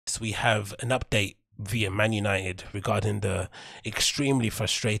we have an update via Man United regarding the extremely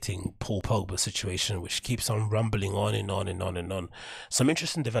frustrating Paul Pogba situation, which keeps on rumbling on and on and on and on. Some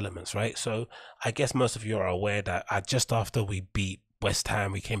interesting developments, right? So I guess most of you are aware that just after we beat West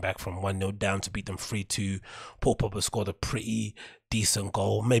Ham, we came back from 1-0 down to beat them 3-2. Paul Pogba scored a pretty decent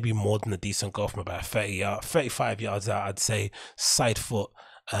goal, maybe more than a decent goal, from about 35 yards out, I'd say. Side foot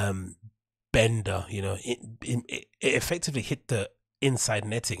bender, you know, it effectively hit the inside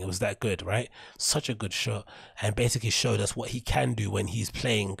netting. It was that good, right? Such a good shot, and basically showed us what he can do when he's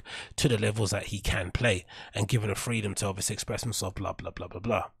playing to the levels that he can play, and given the freedom to obviously express himself, blah blah blah blah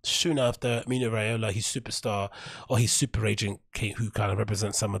blah. Soon after, Mino Raiola, his superstar, or his super agent, who kind of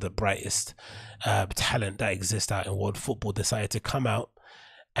represents some of the brightest talent that exists out in world football, decided to come out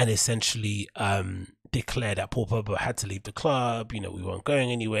and essentially declare that Paul Pogba had to leave the club. You know, we weren't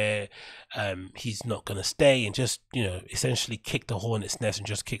going anywhere. He's not going to stay, and just, you know, essentially kicked the hornet's nest and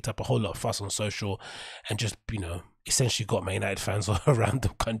just kicked up a whole lot of fuss on social, and just, you know, essentially got Man United fans all around the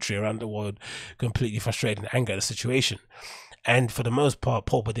country, around the world, completely frustrated and angry at the situation. And for the most part,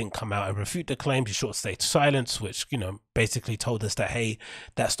 Pogba didn't come out and refute the claims. He stayed silent, which, you know, basically told us that, hey,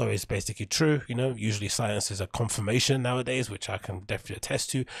 that story is basically true. You know, usually silence is a confirmation nowadays, which I can definitely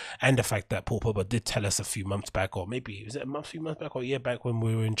attest to. And the fact that Paul Pogba did tell us a few months back, or maybe was it a few months back or a year back, when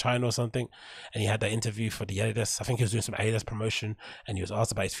we were in China or something, and he had that interview for the Adidas. I think he was doing some Adidas promotion, and he was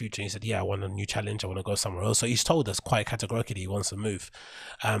asked about his future. And he said, yeah, I want a new challenge. I want to go somewhere else. So he's told us quite categorically he wants to move,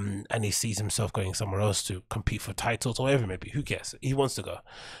 and he sees himself going somewhere else to compete for titles or whatever, maybe. Who cares? He wants to go.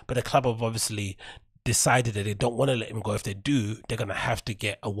 But the club have obviously decided that they don't want to let him go. If they do, they're going to have to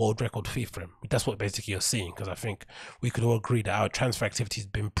get a world record fee for him. That's what basically you're seeing, because I think we could all agree that our transfer activity has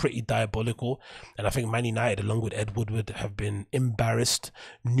been pretty diabolical, and I think Man United, along with Ed Woodward, have been embarrassed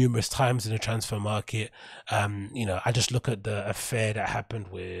numerous times in the transfer market. You know, I just look at the affair that happened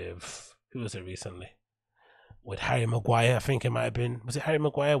with, who was it recently? With Harry Maguire, I think it might have been. Was it Harry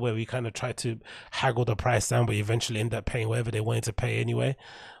Maguire, where we kind of tried to haggle the price down, but eventually ended up paying whatever they wanted to pay anyway?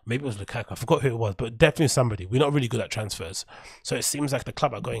 Maybe it was Lukaku. I forgot who it was, but definitely somebody. We're not really good at transfers. So it seems like the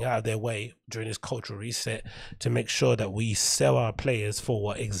club are going out of their way during this cultural reset to make sure that we sell our players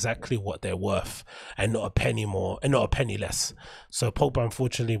for exactly what they're worth, and not a penny more and not a penny less. So Pogba,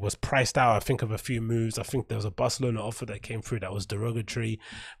 unfortunately, was priced out, I think, of a few moves. I think there was a Barcelona offer that came through that was derogatory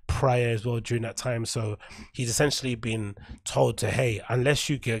prior as well during that time. So he's essentially been told to, hey, unless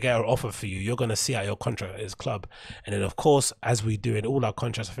you get an offer for you, you're going to see out your contract at his club. And then, of course, as we do in all our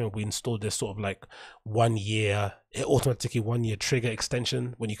contracts, I think we installed this sort of like 1 year, automatically 1 year trigger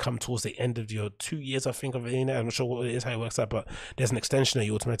extension when you come towards the end of your 2 years, I think, of it. I'm not sure what it is, how it works out, but there's an extension that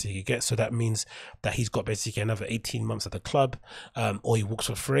you automatically get. So that means that he's got basically another 18 months at the club, or he walks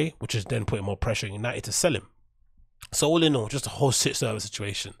for free, which is then putting more pressure on United to sell him. So all in all, just a whole shit service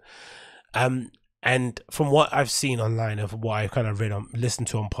situation. And from what I've seen online and from what I've kind of read on, listened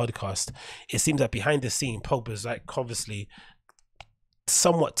to on podcast, it seems that behind the scene, Pogba's like obviously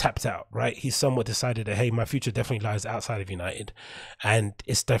somewhat tapped out, right? He's somewhat decided that, hey, my future definitely lies outside of United, and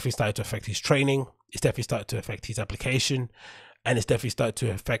it's definitely started to affect his training. It's definitely started to affect his application, and it's definitely started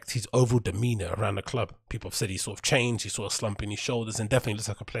to affect his overall demeanor around the club. People have said he's sort of changed, he's sort of slumping his shoulders, and definitely looks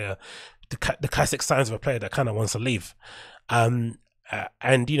like a player, the classic signs of a player that kind of wants to leave.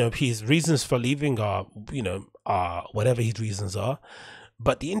 And you know, his reasons for leaving are, you know, whatever his reasons are.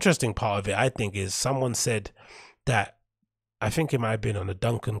 But the interesting part of it, I think, is someone said that, I think it might have been on the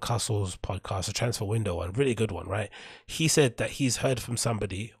Duncan Castle's podcast, a transfer window one, really good one, right? He said that he's heard from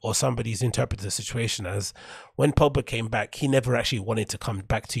somebody, or somebody's interpreted the situation as, when Pogba came back, he never actually wanted to come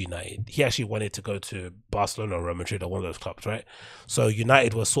back to United. He actually wanted to go to Barcelona or Real Madrid or one of those clubs, right? So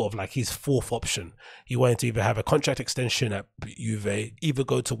United was sort of like his fourth option. He wanted to either have a contract extension at Juve, either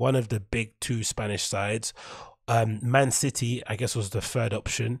go to one of the big two Spanish sides, Man City, I guess, was the third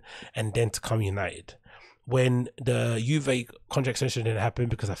option, and then to come United. When the Juve contract extension didn't happen,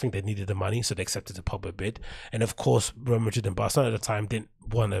 because I think they needed the money, so they accepted the Pogba bid. And of course, Real Madrid and Barcelona at the time didn't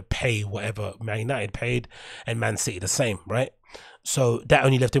want to pay whatever Man United paid, and Man City the same, right? So that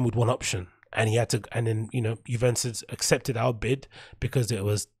only left him with one option, and he had to. And then, you know, Juventus accepted our bid because it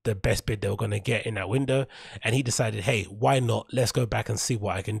was the best bid they were going to get in that window, and he decided, hey, why not? Let's go back and see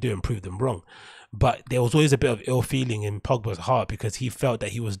what I can do and prove them wrong. But there was always a bit of ill feeling in Pogba's heart, because he felt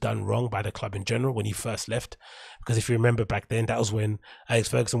that he was done wrong by the club in general when he first left. Because if you remember back then, that was when Alex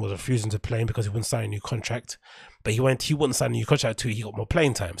Ferguson was refusing to play him because he wouldn't sign a new contract. But he wouldn't sign a new contract until he got more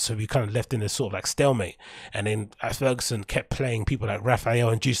playing time. So we kind of left in this sort of like stalemate. And then as Ferguson kept playing people like Raphael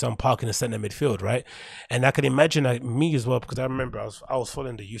and Ji-sung Park in the centre midfield, right? And I can imagine, like, me as well, because I remember I was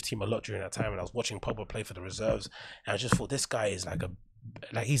following the youth team a lot during that time, and I was watching Pogba play for the reserves, and I just thought, this guy is like a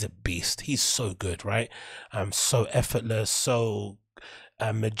like he's a beast. He's so good, right? So effortless, so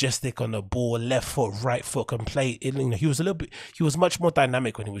majestic on the ball, left foot, right foot, can play. You know, he was a little bit. He was much more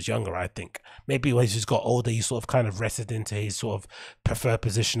dynamic when he was younger. I think maybe when he's got older, he sort of kind of rested into his sort of preferred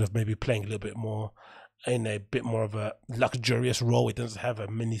position of maybe playing a little bit more in a bit more of a luxurious role. He doesn't have as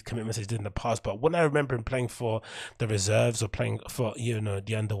many commitments as he did in the past. But when I remember him playing for the reserves or playing for, you know,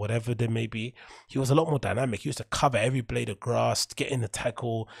 the under whatever there may be, he was a lot more dynamic. He used to cover every blade of grass, get in the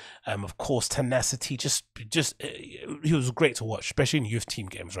tackle. Of course, tenacity. He was great to watch, especially in youth team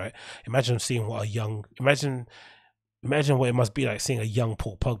games. Right? Imagine seeing what a young imagine what it must be like seeing a young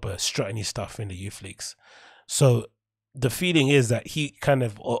Paul Pogba strutting his stuff in the youth leagues. So the feeling is that he kind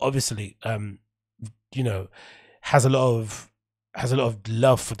of obviously you know, has a lot of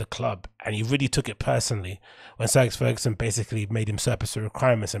love for the club, and he really took it personally when Sir Alex Ferguson basically made him surpass the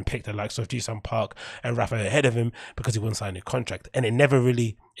requirements and picked the likes of Ji-sung Park and Rafa ahead of him because he wouldn't sign a contract. And it never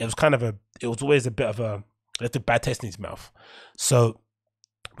really, it was always a bit of a, left a bad taste in his mouth. So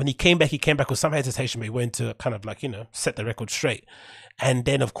when he came back with some hesitation, but he went to kind of like, you know, set the record straight. And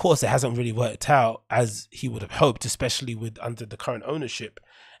then of course it hasn't really worked out as he would have hoped, especially with under the current ownership.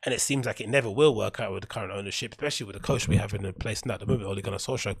 And it seems like it never will work out with the current ownership, especially with the coach we have in the place now at the moment, Ole Gunnar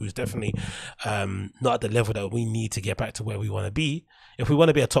Solskjaer, who's definitely not at the level that we need to get back to where we want to be. If we want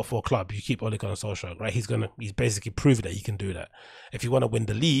to be a top 4 club, you keep Ole Gunnar Solskjaer, right? He's basically proven that he can do that. If you want to win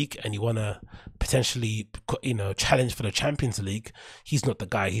the league and you want to potentially, you know, challenge for the Champions League, he's not the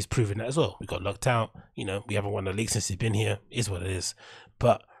guy. He's proven that as well. We got locked out. You know, we haven't won the league since he's been here. Is what it is.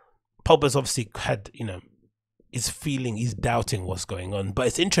 But Pogba's obviously had, you know, he's doubting what's going on. But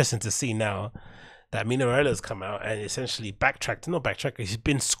it's interesting to see now that Mino Raiola's come out and essentially he's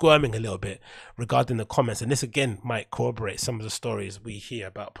been squirming a little bit regarding the comments. And this again might corroborate some of the stories we hear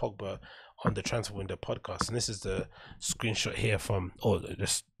about Pogba on the Transfer Window podcast. And this is the screenshot here from, or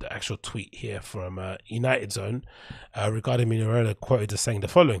just the actual tweet here from United Zone regarding Mino Raiola, quoted as saying the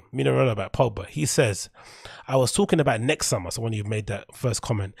following. Mino Raiola about Pogba. He says, I was talking about next summer. So when you made that first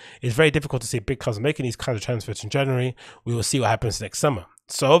comment, it's very difficult to see big clubs making these kinds of transfers in January. We will see what happens next summer.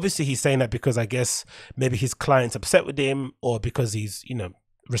 So obviously he's saying that because I guess maybe his client's upset with him, or because he's, you know,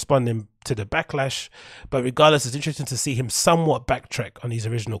 responding to the backlash. But regardless, it's interesting to see him somewhat backtrack on his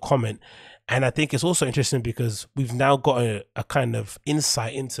original comment. And I think it's also interesting because we've now got a kind of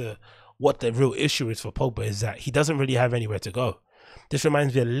insight into what the real issue is for Pogba, is that he doesn't really have anywhere to go. This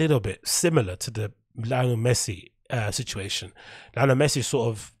reminds me a little bit similar to the Lionel Messi situation. Lionel Messi sort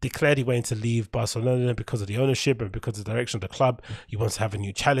of declared he wanted to leave Barcelona because of the ownership and because of the direction of the club. He wants to have a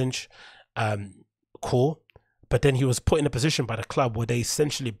new challenge. Cool. But then he was put in a position by the club where they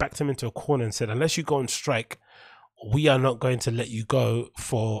essentially backed him into a corner and said, unless you go on strike, we are not going to let you go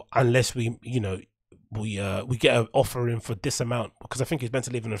unless we, you know, we get an offer in for this amount, because I think he's meant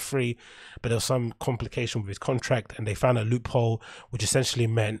to leave on a free, but there was some complication with his contract and they found a loophole, which essentially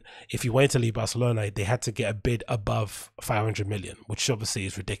meant if he wanted to leave Barcelona, they had to get a bid above 500 million, which obviously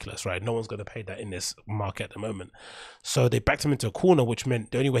is ridiculous, right? No one's going to pay that in this market at the moment. So they backed him into a corner, which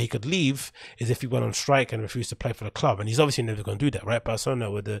meant the only way he could leave is if he went on strike and refused to play for the club. And he's obviously never going to do that, right?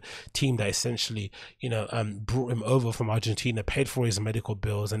 Barcelona were the team that essentially, you know, brought him over from Argentina, paid for his medical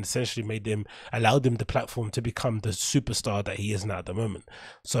bills, and essentially allowed him the platform to become the superstar that he is now at the moment.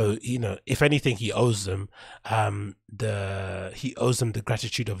 So, you know, if anything, he owes them the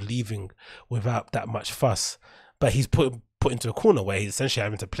gratitude of leaving without that much fuss. But he's put into a corner where he's essentially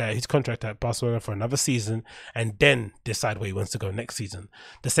having to play his contract at Barcelona for another season and then decide where he wants to go next season.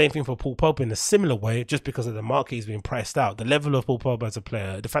 The same thing for Paul Pogba in a similar way, just because of the market he's being priced out. The level of Paul Pogba as a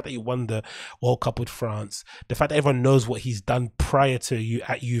player, the fact that he won the World Cup with France, the fact that everyone knows what he's done prior to you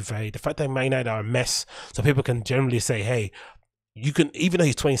at Juve, the fact that Man United are a mess, so people can generally say, hey, you can, even though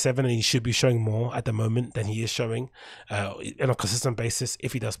he's 27 and he should be showing more at the moment than he is showing on a consistent basis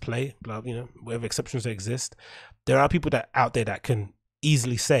if he does play, you know, whatever exceptions there exist, there are people that out there that can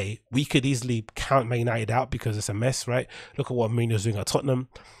easily say we could easily count Man United out because it's a mess, right? Look at what Mourinho's doing at Tottenham.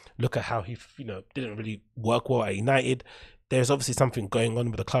 Look at how he, you know, didn't really work well at United. There's obviously something going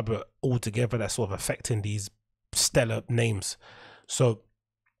on with the club altogether that's sort of affecting these stellar names. So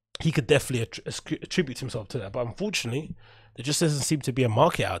he could definitely attribute himself to that. But unfortunately, there just doesn't seem to be a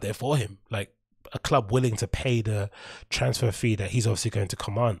market out there for him, like a club willing to pay the transfer fee that he's obviously going to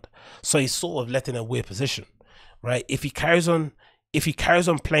command. So he's sort of left in a weird position, right? If he carries on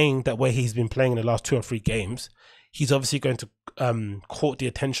playing that way he's been playing in the last 2 or 3 games, he's obviously going to court the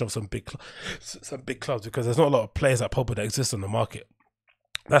attention of some big clubs, because there's not a lot of players like Pogba that exist on the market.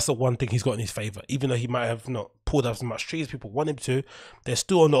 That's the one thing he's got in his favour. Even though he might have not pulled up as much trees people want him to, there's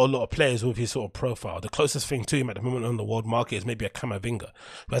still not a lot of players with his sort of profile. The closest thing to him at the moment on the world market is maybe a Camavinga,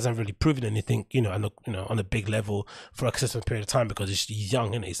 who hasn't really proven anything, on a big level for a consistent period of time because he's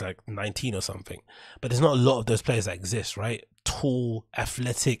young, and he's like 19 or something. But there's not a lot of those players that exist, right? Tall,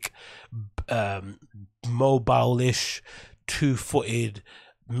 athletic, mobile-ish, two-footed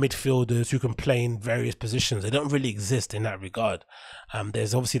midfielders who can play in various positions. They don't really exist in that regard.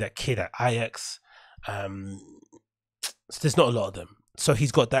 There's obviously that kid at Ajax. So there's not a lot of them. So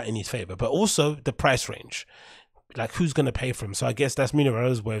he's got that in his favour. But also the price range. Like, who's going to pay for him? So I guess that's Mino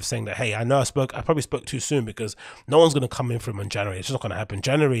Raiola's way of saying that, hey, I know I probably spoke too soon, because no one's going to come in for him in January. It's just not going to happen.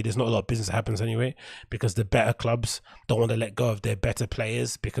 January, there's not a lot of business that happens anyway, because the better clubs don't want to let go of their better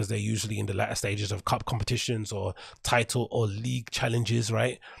players, because they're usually in the latter stages of cup competitions or title or league challenges,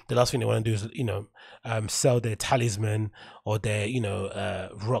 right? The last thing they want to do is, sell their talisman or their,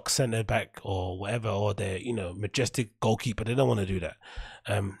 rock centre back or whatever, or their, majestic goalkeeper. They don't want to do that.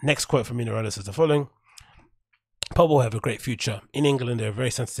 Next quote from Mino Raiola says the following: Pogba will have a great future. In England, they're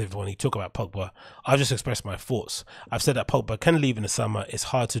very sensitive when you talk about Pogba. I've just expressed my thoughts. I've said that Pogba can leave in the summer. It's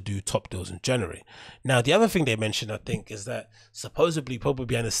hard to do top deals in January. Now, the other thing they mentioned, I think, is that supposedly Pogba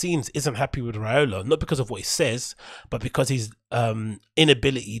behind the scenes isn't happy with Raiola, not because of what he says, but because his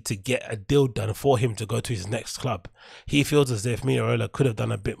inability to get a deal done for him to go to his next club. He feels as if Mino Raiola could have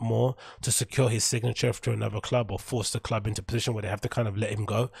done a bit more to secure his signature to another club, or force the club into a position where they have to kind of let him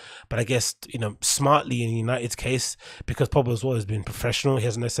go. But I guess, smartly in United's case, because Pogba as well has been professional, he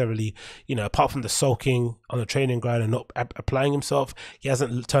hasn't necessarily, apart from the sulking on the training ground and not applying himself, he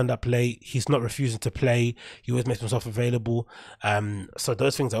hasn't turned up late. He's not refusing to play. He always makes himself available. So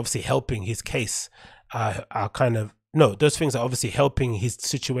those things are obviously helping his case. Those things are obviously helping his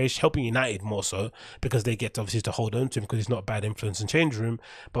situation, helping United more so, because they get obviously to hold on to him because he's not a bad influence in change room.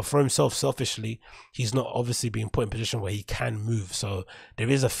 But for himself, selfishly, he's not obviously being put in a position where he can move. So there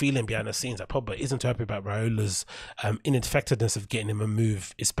is a feeling behind the scenes that Pogba isn't too happy about Raiola's ineffectiveness of getting him a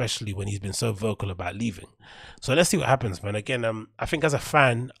move, especially when he's been so vocal about leaving. So let's see what happens, man. Again, I think as a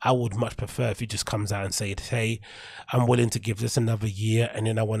fan, I would much prefer if he just comes out and says, hey, I'm willing to give this another year and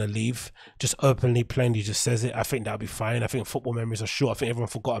then I want to leave. Just openly, plainly just says it. I think that be fine. I think football memories are short. I think everyone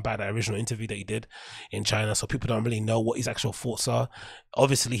forgot about that original interview that he did in China, so people don't really know what his actual thoughts are.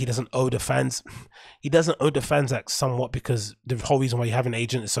 Obviously, he doesn't owe the fans. He doesn't owe the fans that somewhat, because the whole reason why you have an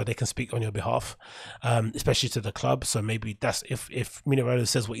agent is so they can speak on your behalf, especially to the club. So maybe that's if Mino Raiola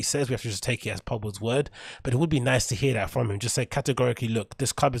says what he says, we have to just take it as Pogba's word. But it would be nice to hear that from him. Just say categorically, look,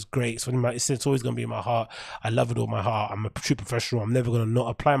 this club is great. So it's always going to be in my heart. I love it all my heart. I'm a true professional. I'm never going to not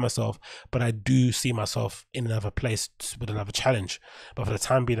apply myself, but I do see myself in another place with another challenge. But for the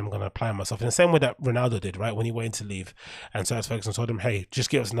time being, I'm going to apply myself in the same way that Ronaldo did, right, when he waited to leave. And so as Ferguson told him, hey, just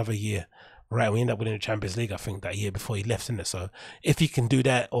give us another year. Right, we ended up winning the Champions League, I think, that year before he left, in it. So if he can do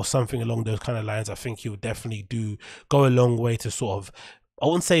that or something along those kind of lines, I think he would definitely go a long way to sort of, I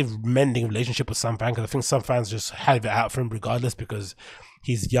wouldn't say mending relationship with some fans, because I think some fans just have it out for him regardless, because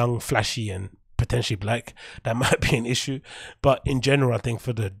he's young, flashy, and potentially black. That might be an issue. But in general, I think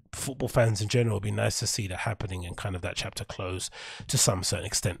for the football fans in general, it'd be nice to see that happening and kind of that chapter close to some certain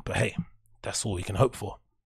extent. But hey, that's all we can hope for.